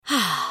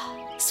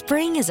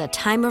Spring is a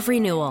time of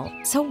renewal,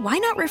 so why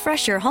not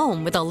refresh your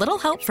home with a little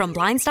help from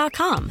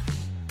Blinds.com?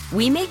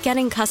 We make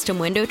getting custom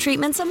window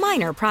treatments a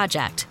minor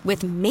project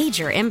with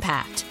major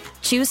impact.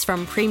 Choose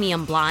from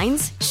premium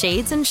blinds,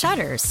 shades, and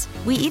shutters.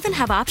 We even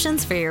have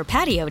options for your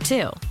patio,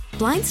 too.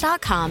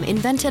 Blinds.com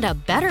invented a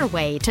better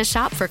way to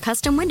shop for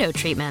custom window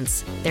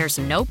treatments. There's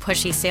no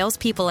pushy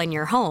salespeople in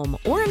your home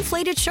or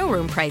inflated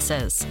showroom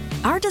prices.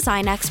 Our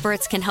design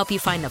experts can help you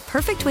find the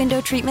perfect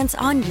window treatments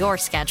on your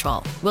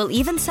schedule. We'll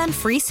even send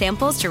free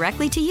samples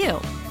directly to you.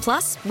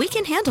 Plus, we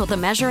can handle the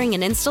measuring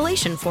and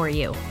installation for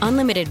you.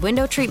 Unlimited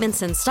window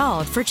treatments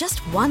installed for just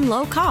one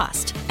low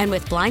cost. And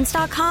with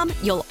Blinds.com,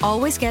 you'll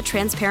always get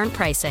transparent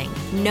pricing.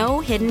 No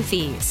hidden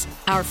fees.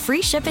 Our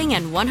free shipping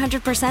and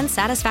 100%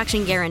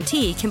 satisfaction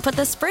guarantee can put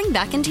the spring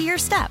back into your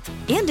step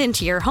and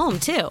into your home,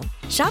 too.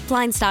 Shop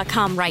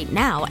Blinds.com right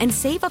now and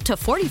save up to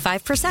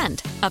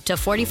 45%. Up to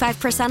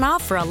 45%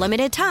 off for a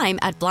limited time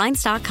at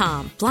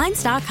Blinds.com.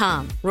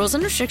 Blinds.com. Rules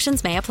and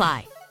restrictions may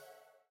apply.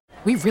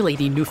 We really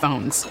need new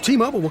phones.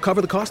 T-Mobile will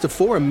cover the cost of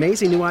 4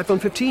 amazing new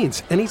iPhone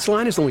 15s, and each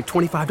line is only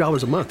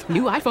 $25 a month.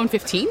 New iPhone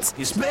 15s?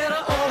 It's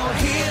better over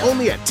here.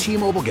 Only at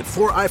T-Mobile, get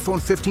 4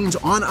 iPhone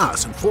 15s on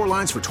us and 4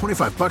 lines for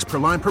 $25 per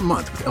line per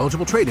month with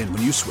eligible trade-in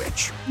when you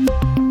switch.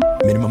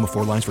 Minimum of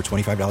 4 lines for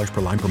 $25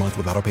 per line per month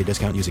with autopay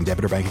discount using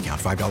debit or bank account.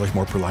 $5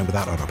 more per line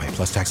without autopay,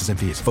 plus taxes and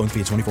fees. Phone fee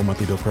at 24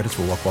 monthly bill credits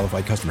for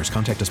well-qualified customers.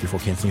 Contact us before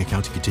canceling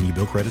account to continue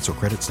bill credits or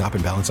credit stop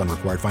and balance on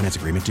required finance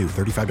agreement due.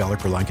 $35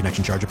 per line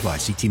connection charge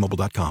applies. See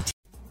T-Mobile.com.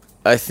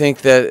 I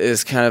think that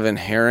is kind of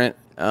inherent,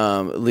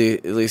 at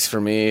least for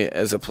me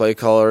as a play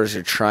caller, as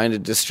you're trying to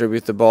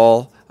distribute the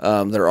ball.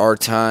 There are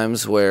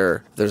times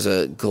where there's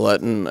a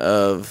glutton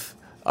of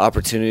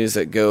opportunities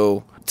that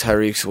go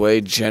Tyreek's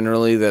way.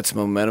 Generally, that's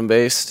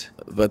momentum-based,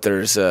 but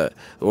there's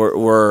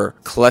we're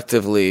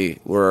collectively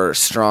we're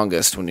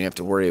strongest when you have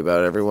to worry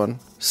about everyone.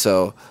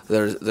 So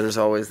there's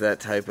always that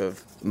type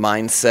of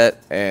mindset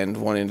and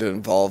wanting to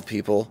involve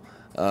people,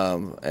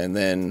 and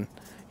then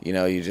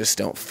you just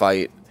don't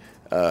fight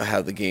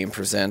how the game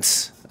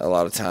presents a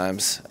lot of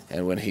times.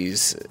 And when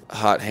he's a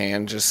hot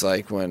hand, just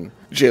like when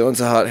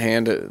Jalen's a hot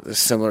hand,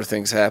 similar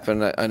things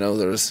happen. I know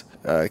there's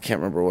I can't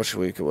remember which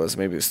week it was.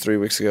 Maybe it was 3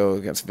 weeks ago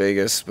against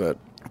Vegas, but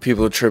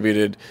people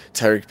attributed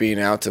Tyreek being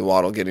out to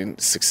Waddle getting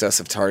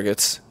successive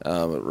targets.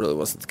 It really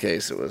wasn't the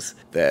case. It was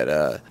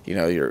that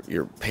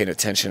you're paying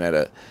attention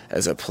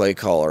as a play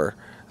caller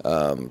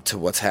to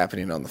what's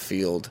happening on the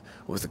field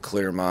with a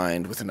clear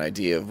mind, with an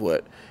idea of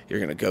what you're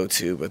going to go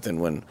to. But then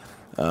when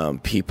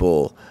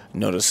people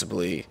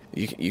noticeably,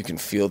 you can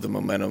feel the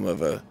momentum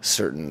of a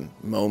certain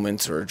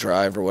moment or a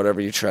drive or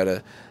whatever, you try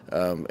to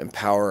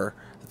empower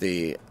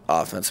the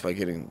offense by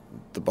getting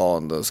the ball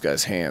in those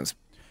guys' hands.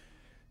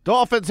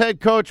 Dolphins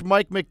head coach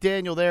Mike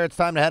McDaniel there. It's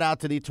time to head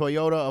out to the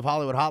Toyota of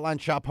Hollywood hotline.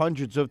 Shop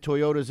hundreds of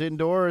Toyotas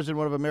indoors in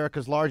one of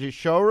America's largest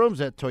showrooms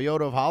at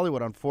Toyota of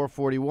Hollywood on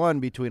 441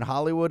 between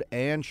Hollywood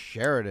and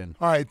Sheridan.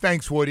 All right,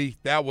 thanks, Woody.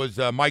 That was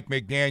Mike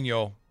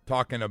McDaniel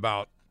talking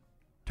about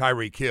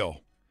Tyreek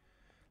Hill.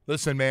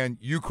 Listen, man,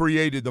 you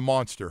created the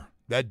monster.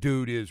 That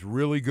dude is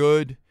really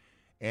good,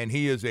 and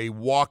he is a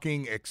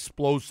walking,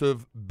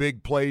 explosive,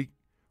 big play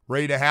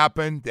ready to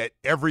happen that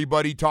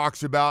everybody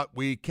talks about.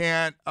 We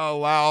can't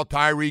allow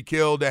Tyreek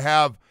Hill to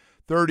have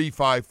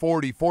 35,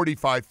 40,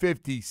 45,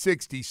 50,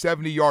 60,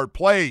 70-yard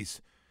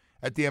plays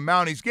at the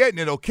amount he's getting.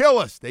 It'll kill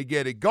us. They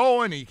get it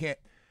going. He can't.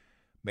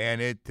 Man,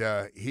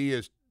 he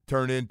has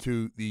turned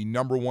into the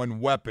number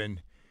one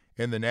weapon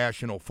in the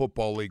National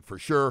Football League for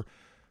sure.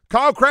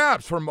 Kyle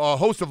Krabs, from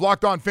host of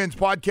Locked On Phins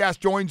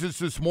podcast, joins us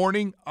this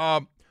morning.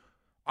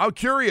 I'm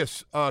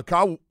curious,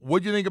 Kyle,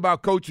 what do you think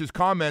about Coach's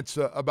comments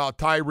about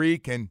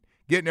Tyreek and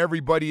getting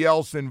everybody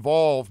else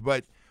involved?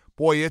 But,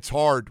 boy, it's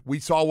hard. We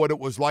saw what it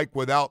was like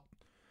without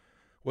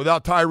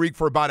Tyreek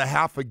for about a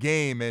half a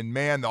game, and,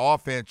 man, the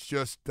offense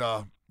just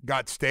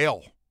got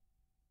stale.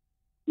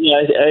 Yeah,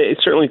 I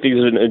certainly think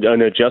there's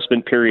an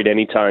adjustment period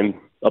anytime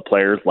a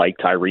player like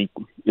Tyreek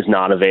is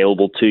not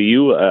available to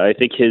you. I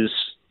think his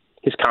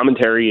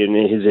commentary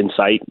and his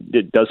insight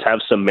does have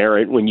some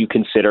merit when you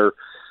consider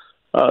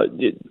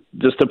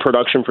just the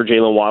production for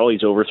Jalen Waddle.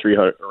 He's over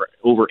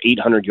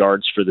 800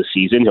 yards for the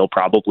season. He'll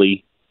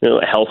probably,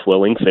 health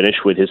willing, finish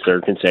with his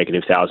third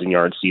consecutive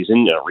 1,000-yard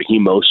season.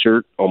 Raheem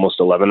Mostert, almost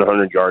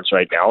 1,100 yards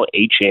right now.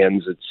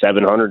 Achan's at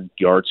 700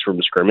 yards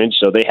from scrimmage.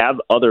 So they have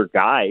other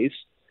guys.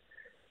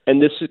 And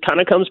this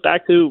kind of comes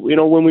back to,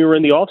 when we were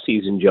in the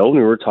offseason, Joe, and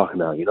we were talking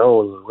about,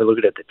 we're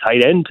looking at the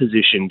tight end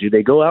position. Do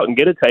they go out and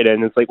get a tight end?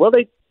 And it's like, well,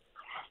 they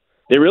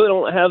really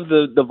don't have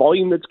the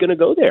volume that's going to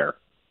go there.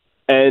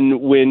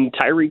 And when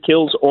Tyreek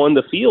Hill's on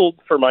the field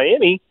for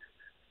Miami,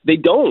 they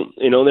don't.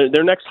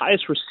 Their next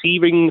highest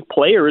receiving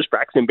player is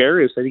Braxton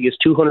Berrios. I think he has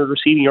 200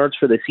 receiving yards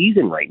for the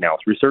season right now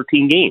through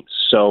 13 games.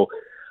 So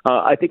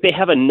I think they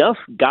have enough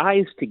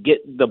guys to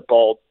get the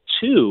ball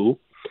to.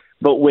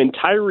 But when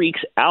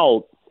Tyreek's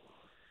out,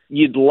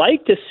 you'd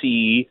like to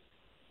see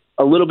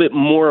a little bit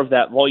more of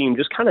that volume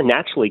just kind of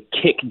naturally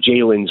kick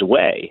Jalen's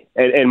way.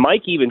 And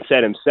Mike even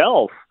said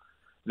himself,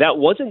 That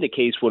wasn't the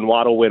case when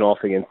Waddle went off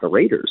against the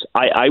Raiders.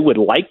 I would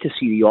like to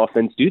see the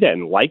offense do that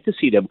and like to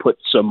see them put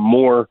some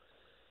more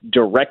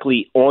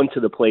directly onto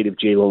the plate of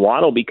Jalen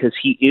Waddle, because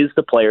he is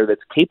the player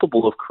that's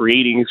capable of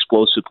creating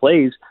explosive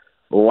plays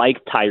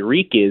like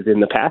Tyreek is in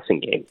the passing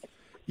game.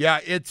 Yeah,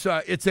 it's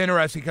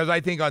interesting because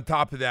I think on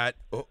top of that,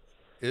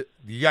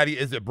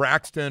 is it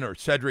Braxton or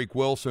Cedric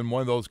Wilson?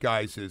 One of those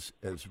guys is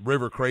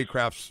River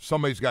Craycraft.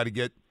 Somebody's got to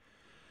get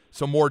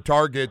some more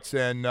targets,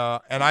 and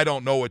I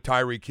don't know what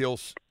Tyreek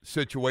Hill's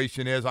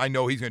situation is. I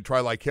know he's going to try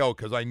like hell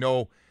because I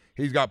know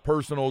he's got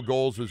personal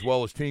goals as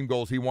well as team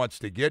goals he wants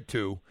to get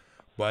to.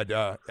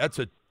 But that's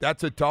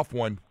a tough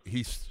one.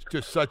 He's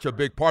just such a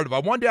big part of it. I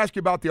wanted to ask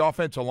you about the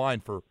offensive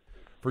line for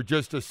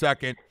just a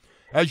second.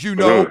 As you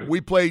know,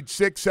 we played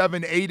 6,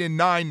 7, 8, and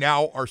 9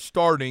 now are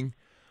starting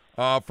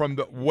from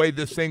the way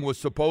this thing was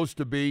supposed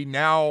to be.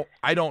 Now,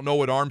 I don't know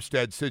what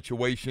Armstead's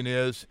situation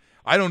is.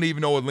 I don't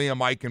even know what Liam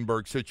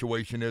Eichenberg's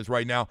situation is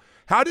right now.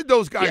 How did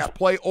those guys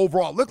play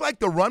overall? It looked like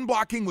the run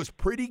blocking was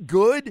pretty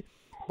good,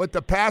 but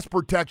the pass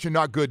protection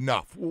not good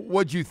enough.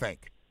 What'd you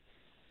think?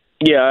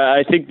 Yeah,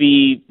 I think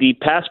the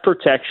pass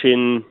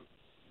protection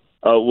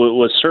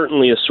was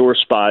certainly a sore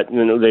spot.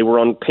 You know, they were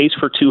on pace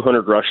for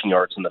 200 rushing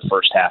yards in the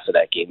first half of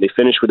that game. They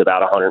finished with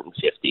about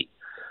 150.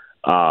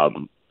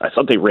 I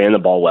thought they ran the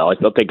ball well. I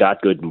thought they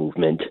got good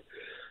movement.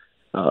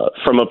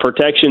 From a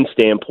protection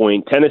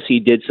standpoint, Tennessee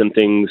did some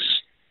things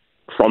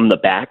from the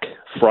back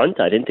front.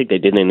 I didn't think they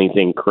did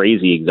anything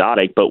crazy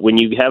exotic, but when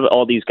you have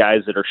all these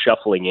guys that are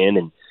shuffling in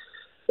and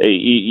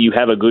you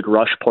have a good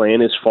rush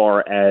plan as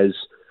far as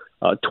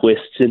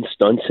twists and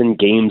stunts and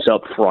games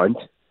up front,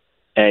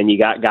 and you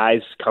got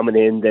guys coming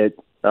in that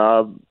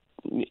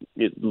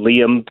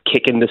Liam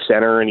kicking to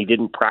center and he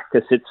didn't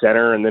practice at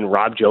center, and then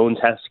Rob Jones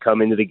has to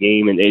come into the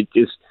game, and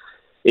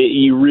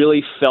you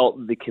really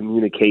felt the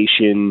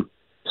communication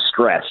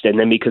stressed. And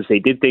then because they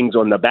did things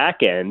on the back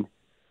end,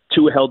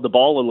 Tua held the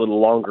ball a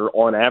little longer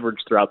on average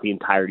throughout the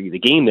entirety of the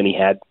game than he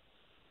had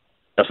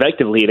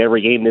effectively in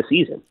every game this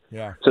season.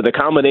 Yeah. So the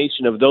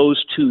combination of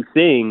those two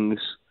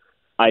things,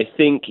 I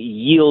think,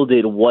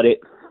 yielded what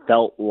it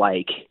felt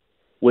like,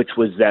 which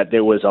was that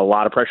there was a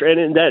lot of pressure.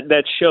 And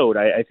that showed.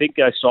 I think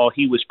I saw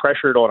he was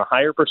pressured on a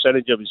higher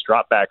percentage of his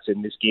dropbacks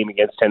in this game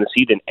against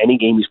Tennessee than any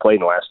game he's played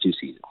in the last 2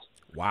 seasons.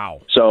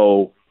 Wow.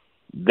 So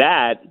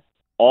that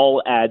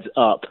all adds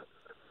up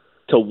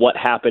to what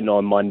happened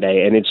on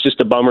Monday. And it's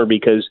just a bummer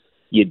because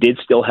you did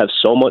still have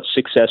so much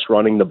success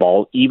running the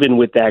ball, even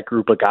with that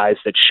group of guys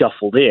that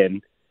shuffled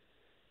in,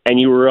 and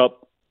you were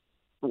up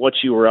what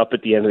you were up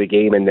at the end of the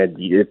game, and then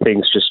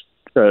things just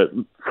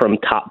from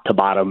top to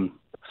bottom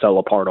fell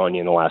apart on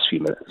you in the last few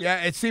minutes.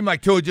 Yeah, it seemed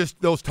like too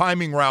just those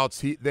timing routes.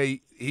 He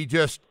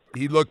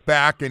looked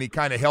back and he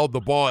kind of held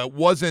the ball. It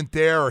wasn't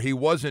there, or he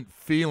wasn't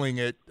feeling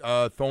it,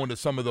 throwing to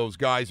some of those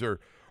guys or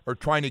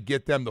trying to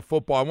get them the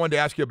football. I wanted to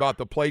ask you about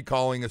the play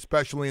calling,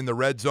 especially in the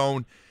red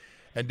zone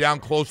and down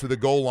close to the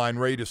goal line,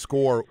 ready to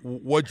score.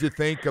 What'd you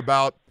think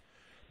about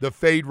the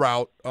fade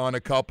route on a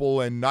couple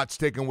and not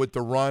sticking with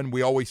the run?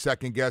 We always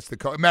second-guess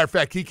the matter of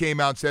fact, he came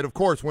out and said, of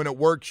course, when it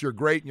works, you're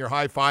great and you're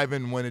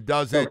high-fiving. When it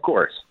doesn't, of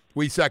course,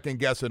 we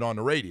second-guess it on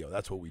the radio.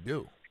 That's what we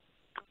do.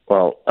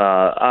 Well,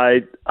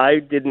 I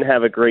didn't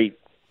have a great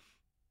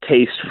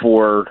taste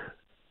for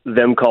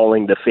them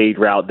calling the fade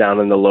route down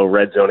in the low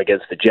red zone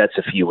against the Jets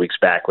a few weeks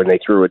back when they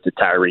threw it to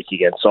Tyreek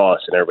against Sauce,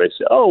 and everybody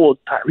said, oh, well,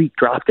 Tyreek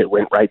dropped it,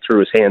 went right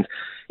through his hands.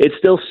 It's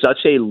still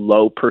such a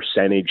low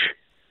percentage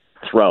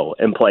throw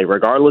and play,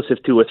 regardless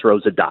if Tua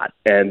throws a dot.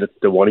 And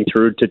the one he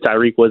threw to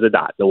Tyreek was a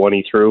dot. The one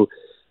he threw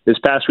this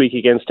past week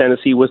against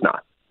Tennessee was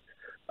not.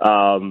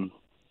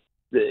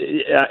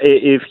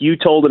 If you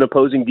told an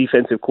opposing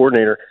defensive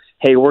coordinator,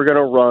 hey, we're going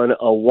to run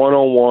a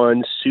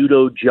one-on-one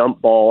pseudo jump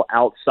ball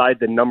outside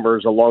the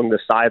numbers along the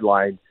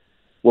sideline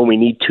when we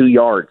need 2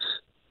 yards,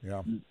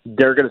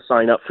 they're going to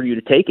sign up for you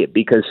to take it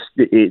because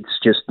it's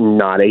just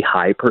not a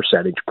high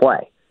percentage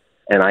play.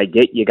 And I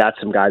get you got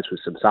some guys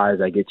with some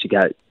size. I get you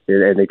got,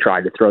 and they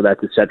tried to throw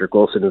that to Cedric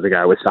Wilson as a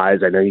guy with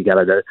size. I know you got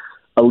an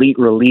elite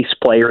release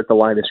player at the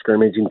line of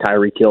scrimmage in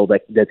Tyreek Hill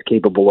that's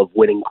capable of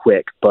winning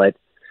quick. But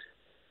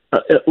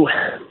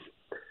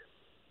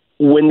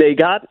when they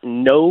got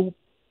no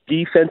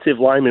defensive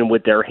linemen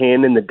with their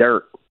hand in the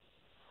dirt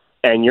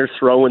and you're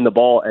throwing the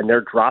ball and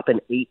they're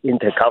dropping 8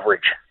 into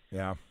coverage.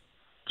 Yeah.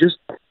 Just,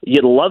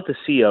 you'd love to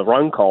see a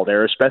run call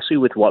there, especially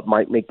with what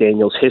Mike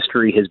McDaniel's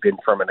history has been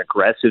from an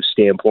aggressive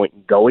standpoint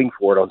and going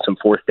for it on some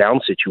fourth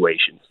down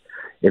situations.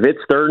 If it's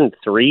 3rd and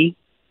 3,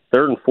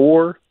 3rd and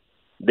 4,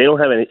 they don't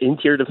have an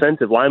interior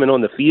defensive lineman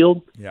on the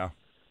field. Yeah.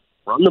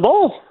 Run the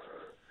ball.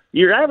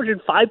 You're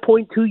averaging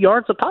 5.2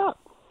 yards a pop.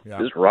 Yeah.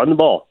 Just run the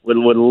ball.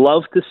 Would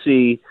love to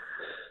see.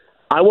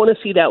 I want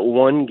to see that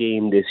one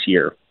game this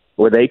year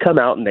where they come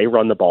out and they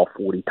run the ball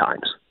 40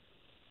 times.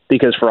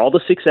 Because for all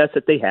the success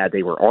that they had,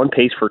 they were on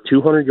pace for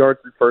 200 yards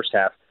in the first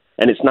half,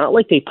 and it's not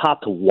like they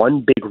popped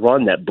one big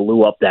run that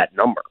blew up that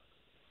number.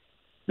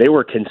 They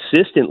were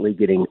consistently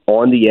getting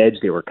on the edge.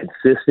 They were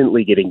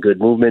consistently getting good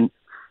movement.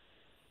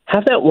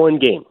 have that one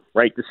game,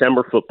 right,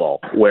 December football,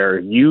 where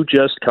you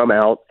just come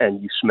out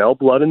and you smell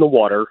blood in the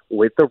water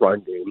with the run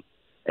game,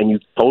 and you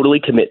totally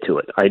commit to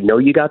it. I know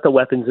you got the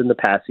weapons in the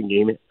passing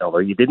game, although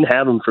you didn't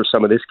have them for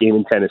some of this game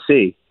in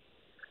Tennessee.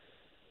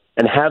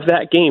 And have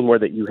that game where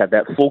that you have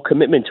that full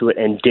commitment to it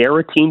and dare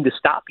a team to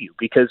stop you,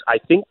 because I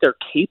think they're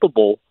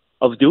capable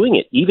of doing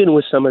it, even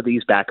with some of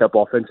these backup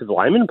offensive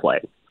linemen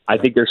playing. I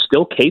think they're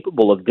still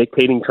capable of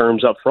dictating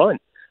terms up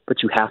front,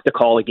 but you have to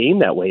call a game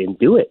that way and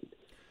do it.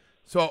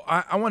 So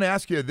I want to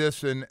ask you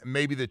this, and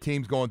maybe the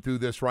team's going through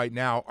this right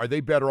now. Are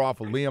they better off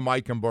with Liam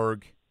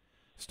Eichenberg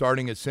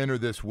starting at center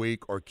this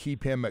week, or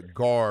keep him at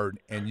guard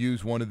and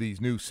use one of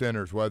these new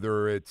centers,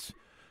 whether it's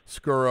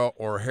Skura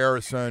or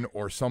Harrison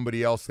or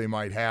somebody else they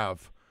might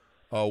have?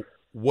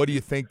 What do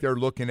you think they're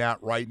looking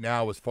at right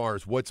now as far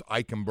as what's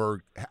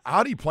Eichenberg?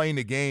 How do you play in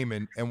the game,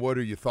 and what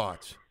are your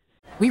thoughts?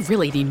 We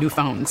really need new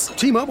phones.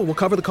 T-Mobile will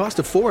cover the cost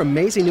of 4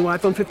 amazing new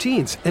iPhone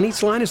 15s, and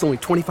each line is only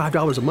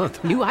 $25 a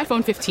month. New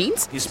iPhone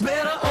 15s? It's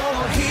better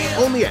over here.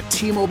 Only at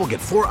T-Mobile, get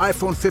 4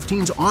 iPhone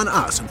 15s on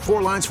us and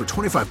 4 lines for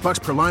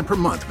 $25 per line per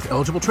month with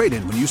eligible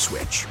trade-in when you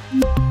switch.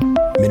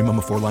 Minimum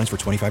of 4 lines for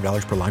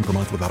 $25 per line per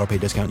month with autopay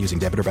discount using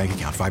debit or bank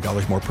account.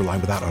 $5 more per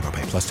line without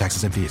autopay, plus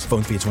taxes and fees.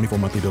 Phone fee at 24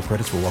 monthly bill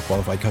credits for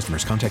well-qualified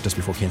customers. Contact us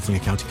before canceling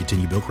account to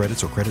continue bill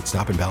credits or credit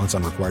stop and balance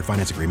on required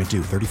finance agreement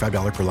due.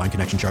 $35 per line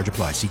connection charge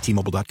applies. See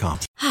T-Mobile.com.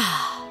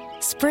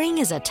 Spring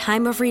is a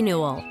time of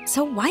renewal,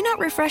 so why not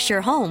refresh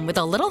your home with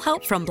a little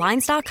help from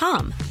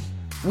Blinds.com?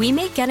 We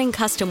make getting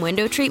custom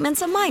window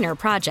treatments a minor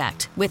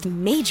project with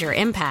major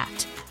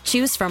impact.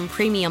 Choose from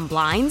premium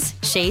blinds,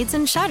 shades,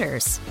 and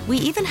shutters. We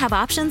even have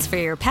options for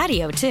your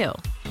patio, too.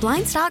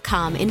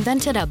 Blinds.com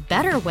invented a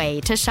better way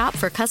to shop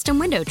for custom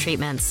window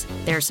treatments.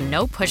 There's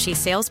no pushy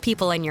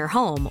salespeople in your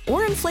home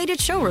or inflated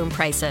showroom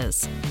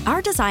prices.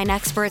 Our design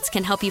experts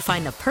can help you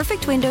find the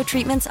perfect window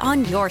treatments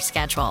on your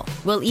schedule.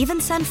 We'll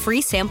even send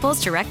free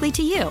samples directly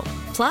to you.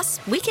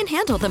 Plus, we can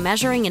handle the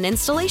measuring and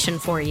installation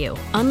for you.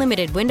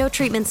 Unlimited window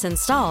treatments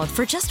installed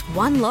for just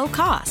one low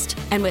cost.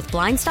 And with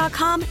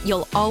Blinds.com,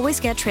 you'll always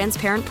get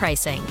transparent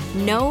pricing.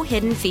 No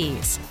hidden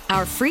fees.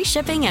 Our free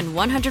shipping and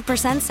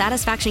 100%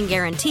 satisfaction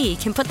guarantee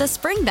can put the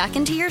spring back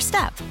into your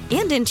step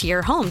and into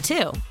your home,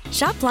 too.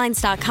 Shop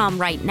Blinds.com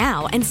right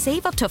now and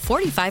save up to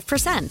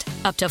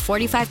 45%. Up to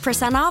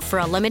 45% off for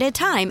a limited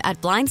time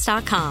at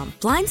Blinds.com.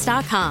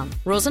 Blinds.com.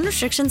 Rules and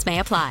restrictions may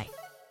apply.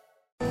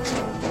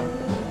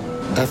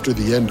 After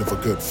the end of a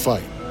good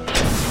fight,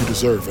 you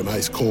deserve an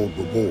ice-cold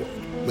reward.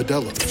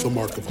 Modelo is the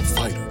mark of a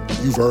fighter.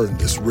 You've earned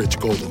this rich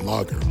golden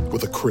lager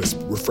with a crisp,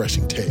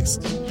 refreshing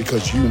taste.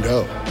 Because you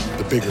know,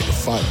 the bigger the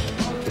fight,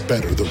 the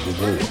better the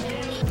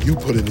reward. You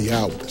put in the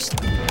hours,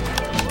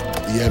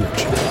 the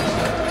energy,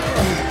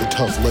 the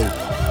tough labor.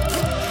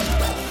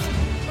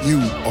 You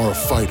are a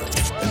fighter,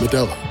 and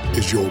Modelo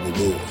is your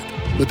reward.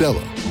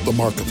 Modelo, the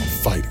mark of a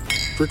fighter.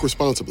 Drink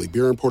responsibly.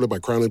 Beer imported by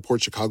Crown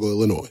Imports, Chicago,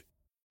 Illinois.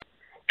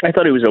 I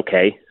thought he was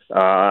okay.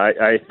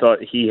 I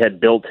thought he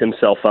had built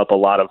himself up a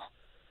lot of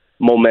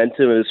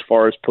momentum as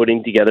far as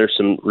putting together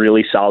some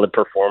really solid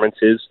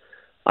performances.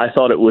 I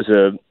thought it was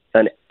a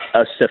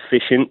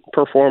sufficient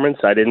performance.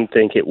 I didn't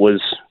think it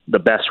was the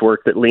best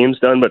work that Liam's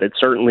done, but it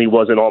certainly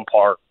wasn't on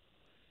par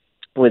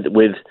with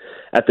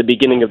at the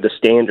beginning of the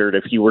standard.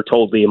 If you were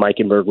told Liam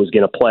Eichenberg was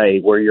going to play,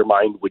 where your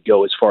mind would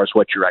go as far as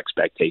what your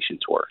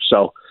expectations were.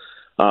 So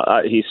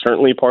he's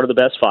certainly part of the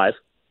best 5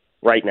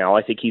 right now.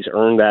 I think he's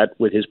earned that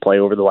with his play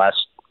over the last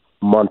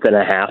month and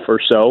a half or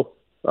so,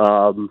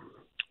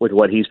 with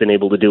what he's been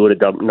able to do at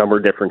a number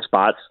of different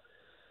spots.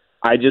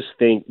 I just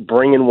think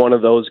bringing one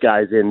of those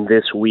guys in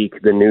this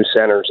week, the new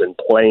centers, and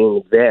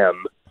playing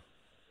them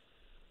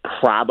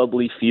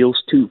probably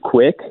feels too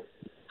quick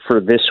for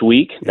this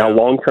week. Now,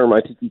 long-term, I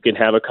think you can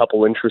have a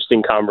couple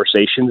interesting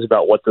conversations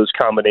about what those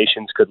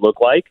combinations could look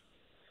like.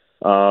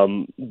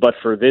 But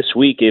for this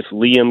week, if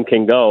Liam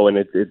can go, and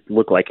it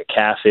looked like a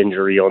calf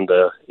injury on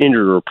the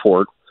injury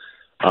report,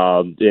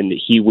 then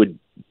he would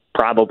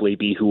probably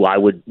be who I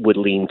would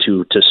lean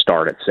to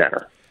start at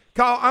center.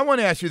 Kyle, I want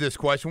to ask you this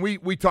question.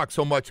 We talk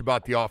so much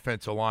about the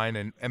offensive line,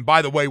 and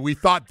by the way, we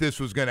thought this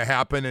was going to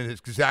happen, and it's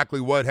exactly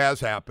what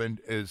has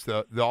happened is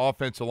the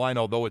offensive line,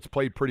 although it's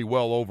played pretty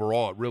well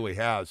overall, it really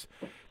has.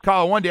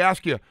 Kyle, I wanted to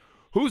ask you,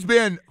 who's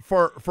been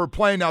for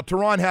playing? Now,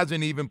 Teron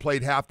hasn't even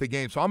played half the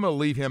game, so I'm going to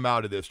leave him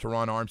out of this,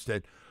 Teron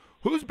Armstead.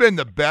 Who's been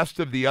the best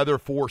of the other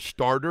 4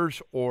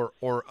 starters or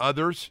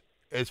others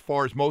as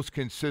far as most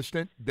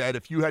consistent, that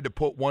if you had to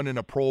put one in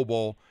a Pro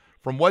Bowl,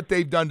 from what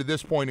they've done to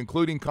this point,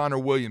 including Connor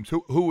Williams,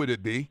 who would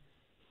it be?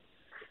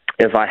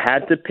 If I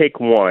had to pick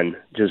one,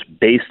 just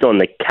based on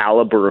the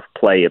caliber of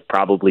play, it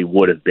probably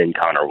would have been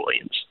Connor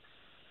Williams.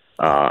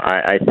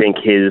 I think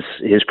his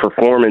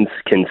performance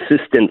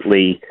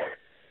consistently,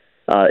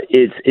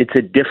 it's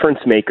a difference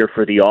maker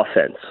for the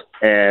offense.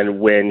 And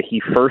when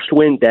he first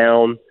went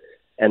down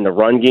and the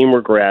run game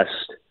regressed,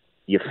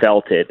 you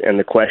felt it. And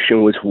the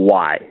question was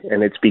why?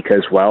 And it's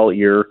because, well,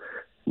 you're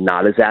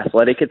not as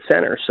athletic at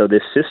center. So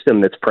this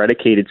system that's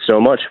predicated so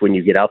much when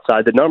you get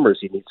outside the numbers,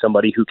 you need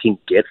somebody who can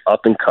get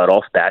up and cut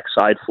off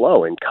backside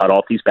flow and cut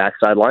off these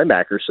backside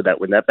linebackers so that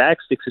when that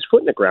back sticks his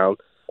foot in the ground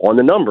on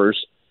the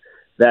numbers,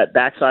 that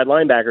backside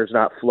linebacker is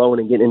not flowing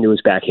and getting into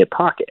his back hip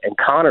pocket. And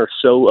Connor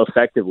so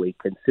effectively,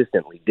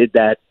 consistently did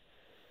that.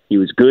 He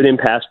was good in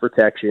pass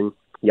protection.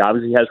 He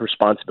obviously has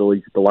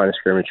responsibilities at the line of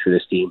scrimmage for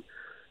this team.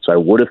 So I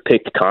would have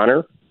picked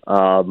Connor.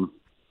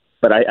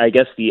 But I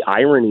guess the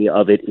irony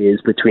of it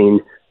is between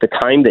the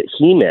time that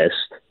he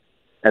missed,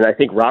 and I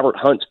think Robert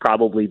Hunt's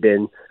probably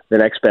been the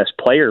next best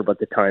player, but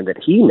the time that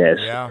he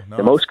missed,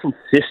 the most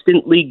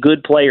consistently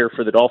good player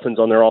for the Dolphins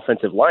on their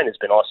offensive line has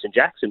been Austin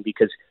Jackson,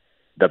 because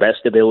the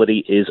best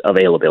ability is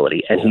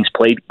availability. And he's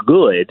played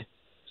good,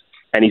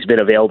 and he's been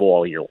available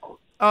all year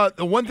long.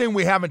 The one thing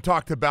we haven't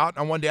talked about,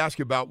 I wanted to ask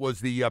you about,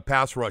 was the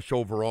pass rush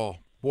overall.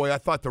 Boy, I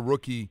thought the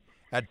rookie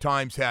at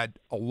times had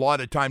a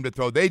lot of time to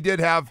throw. They did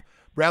have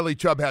Bradley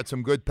Chubb had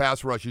some good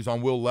pass rushes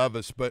on Will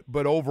Levis, but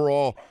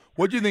overall,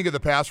 what do you think of the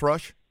pass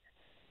rush?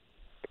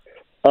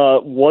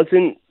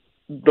 Wasn't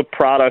the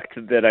product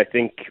that I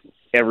think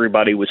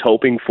everybody was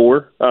hoping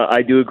for.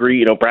 I do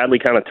agree. Bradley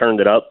kind of turned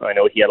it up. I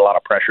know he had a lot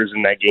of pressures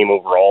in that game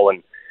overall,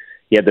 and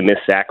he had the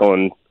missed sack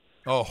on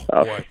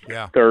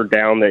third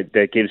down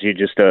that gives you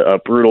just a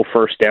brutal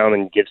first down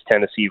and gives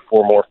Tennessee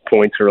 4 more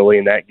points early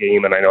in that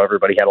game, and I know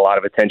everybody had a lot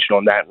of attention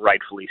on that,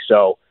 rightfully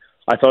so.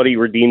 I thought he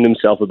redeemed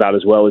himself about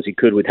as well as he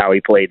could with how he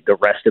played the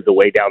rest of the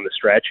way down the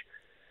stretch.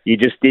 You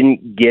just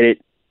didn't get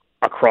it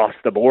across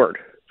the board.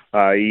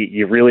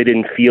 You really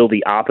didn't feel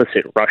the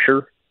opposite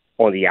rusher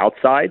on the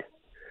outside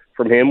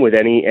from him with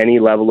any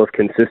level of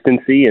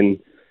consistency. And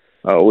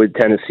with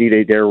Tennessee,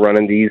 they're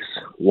running these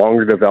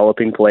longer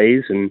developing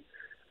plays, and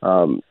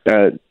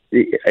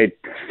it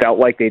felt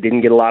like they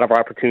didn't get a lot of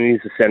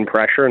opportunities to send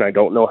pressure, and I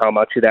don't know how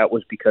much of that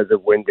was because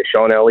of when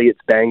Deshaun Elliott's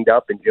banged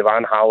up and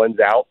Javon Holland's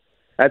out.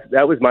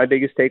 That was my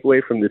biggest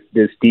takeaway from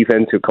this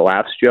defense who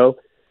collapsed, Joe,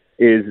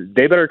 is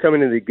they better come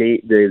into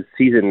the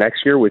season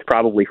next year with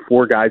probably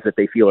 4 guys that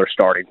they feel are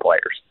starting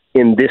players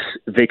in this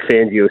Vic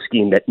Fangio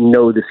scheme that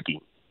know the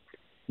scheme.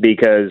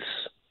 Because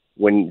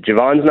when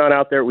Javon's not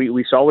out there,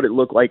 we saw what it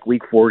looked like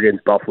week 4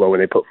 against Buffalo when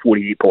they put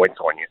 48 points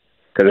on you.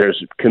 Because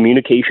there's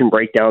communication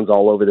breakdowns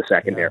all over the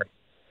secondary.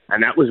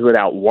 And that was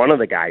without one of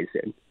the guys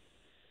in.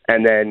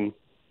 And then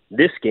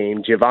this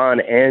game,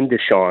 Javon and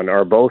Deshaun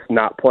are both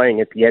not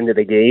playing at the end of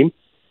the game.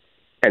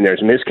 And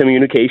there's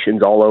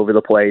miscommunications all over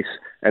the place,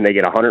 and they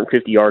get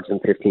 150 yards and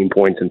 15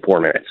 points in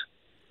 4 minutes.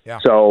 Yeah.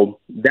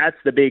 So that's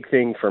the big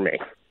thing for me.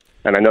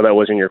 And I know that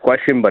wasn't your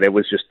question, but it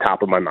was just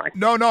top of my mind.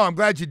 No, I'm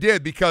glad you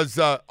did, because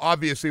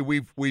obviously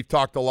we've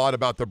talked a lot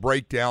about the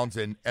breakdowns,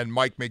 and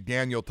Mike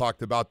McDaniel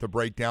talked about the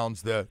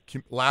breakdowns, the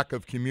lack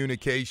of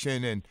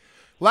communication. And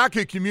lack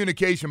of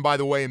communication, by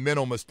the way, and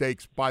mental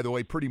mistakes, by the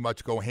way, pretty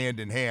much go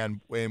hand in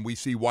hand when we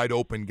see wide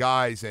open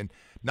guys. And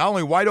not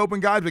only wide open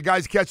guys, but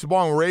guys catch the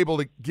ball and were able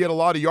to get a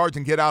lot of yards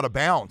and get out of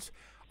bounds.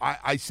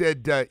 I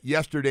said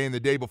yesterday and the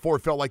day before,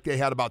 it felt like they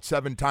had about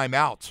 7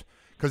 timeouts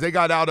because they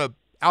got out of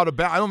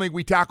bounds. I don't think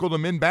we tackled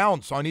them in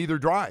bounds on either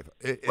drive.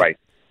 It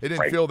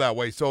didn't feel that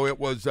way, so it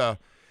was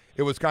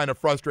kind of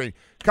frustrating.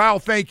 Kyle,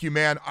 thank you,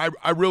 man.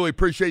 I really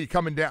appreciate you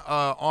coming down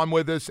on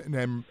with us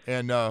and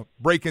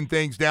breaking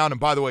things down. And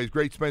by the way, it's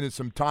great spending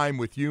some time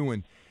with you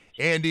and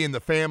Andy and the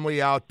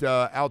family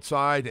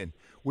outside, and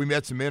we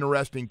met some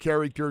interesting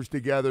characters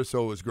together,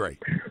 so it was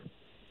great.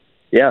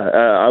 Yeah,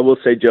 I will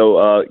say,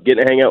 Joe,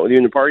 getting to hang out with you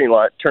in the parking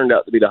lot turned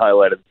out to be the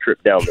highlight of the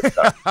trip down this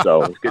time.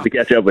 So it's good to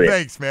catch up with you.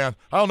 Thanks, man.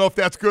 I don't know if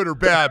that's good or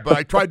bad, but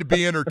I tried to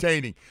be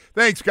entertaining.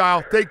 Thanks,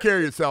 Kyle. Take care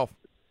of yourself.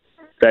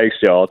 Thanks,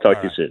 Joe. I'll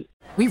talk to you soon.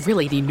 We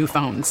really need new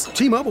phones.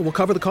 T-Mobile will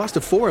cover the cost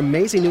of 4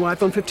 amazing new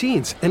iPhone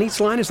 15s, and each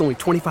line is only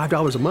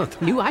 $25 a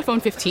month. New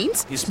iPhone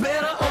 15s? It's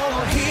better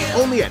over here.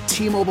 Only at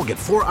T-Mobile, get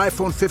 4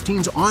 iPhone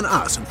 15s on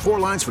us and 4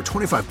 lines for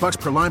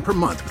 $25 per line per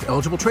month with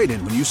eligible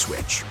trade-in when you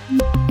switch.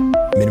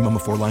 Minimum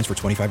of 4 lines for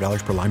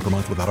 $25 per line per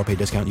month with autopay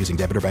discount using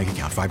debit or bank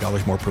account.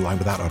 $5 more per line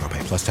without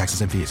autopay, plus taxes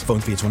and fees. Phone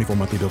fee at 24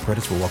 monthly bill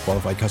credits for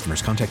well-qualified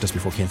customers. Contact us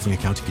before canceling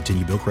account to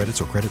continue bill credits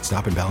or credit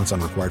stop and balance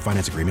on required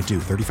finance agreement due.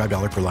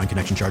 $35 per line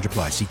connection charge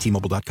applies. See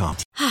T-Mobile.com.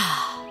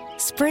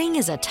 Spring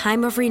is a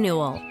time of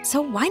renewal, so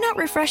why not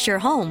refresh your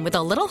home with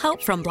a little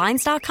help from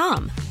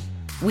Blinds.com?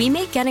 We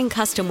make getting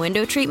custom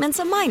window treatments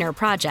a minor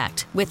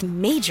project with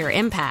major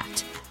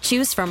impact.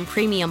 Choose from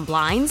premium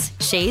blinds,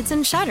 shades,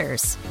 and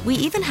shutters. We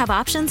even have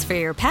options for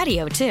your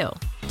patio, too.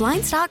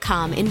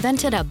 Blinds.com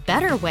invented a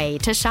better way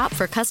to shop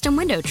for custom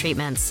window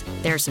treatments.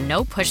 There's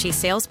no pushy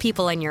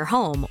salespeople in your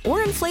home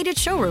or inflated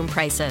showroom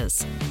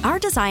prices. Our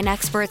design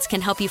experts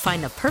can help you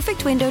find the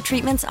perfect window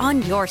treatments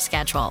on your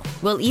schedule.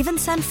 We'll even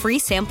send free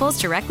samples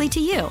directly to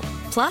you.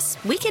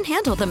 Plus, we can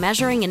handle the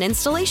measuring and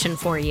installation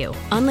for you.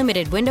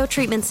 Unlimited window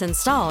treatments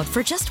installed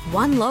for just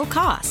one low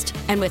cost.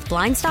 And with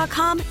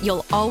Blinds.com,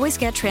 you'll always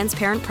get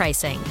transparent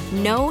pricing.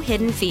 No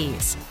hidden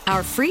fees.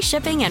 Our free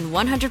shipping and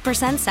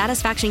 100%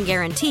 satisfaction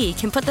guarantee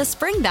can put the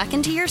spring back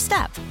into your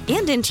step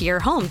and into your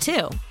home,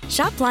 too.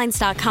 Shop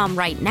Blinds.com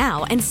right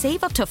now and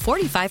save up to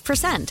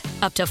 45%.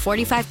 Up to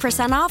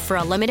 45% off for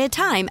a limited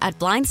time at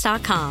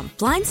Blinds.com.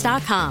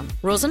 Blinds.com.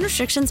 Rules and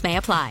restrictions may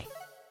apply.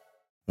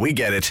 We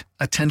get it.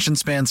 Attention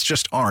spans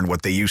just aren't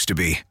what they used to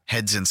be.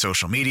 Heads in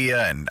social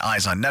media and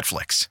eyes on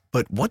Netflix.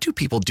 But what do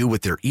people do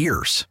with their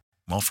ears?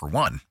 Well, for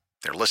one,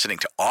 they're listening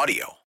to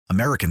audio.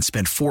 Americans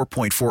spend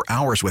 4.4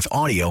 hours with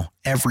audio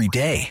every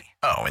day.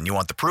 Oh, and you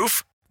want the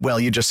proof? Well,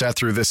 you just sat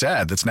through this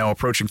ad that's now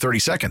approaching 30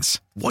 seconds.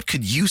 What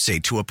could you say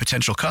to a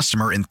potential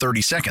customer in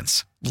 30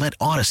 seconds? Let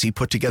Odyssey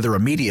put together a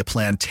media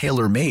plan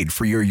tailor-made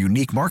for your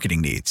unique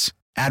marketing needs.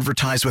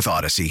 Advertise with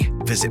Odyssey.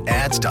 Visit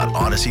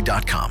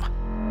ads.odyssey.com.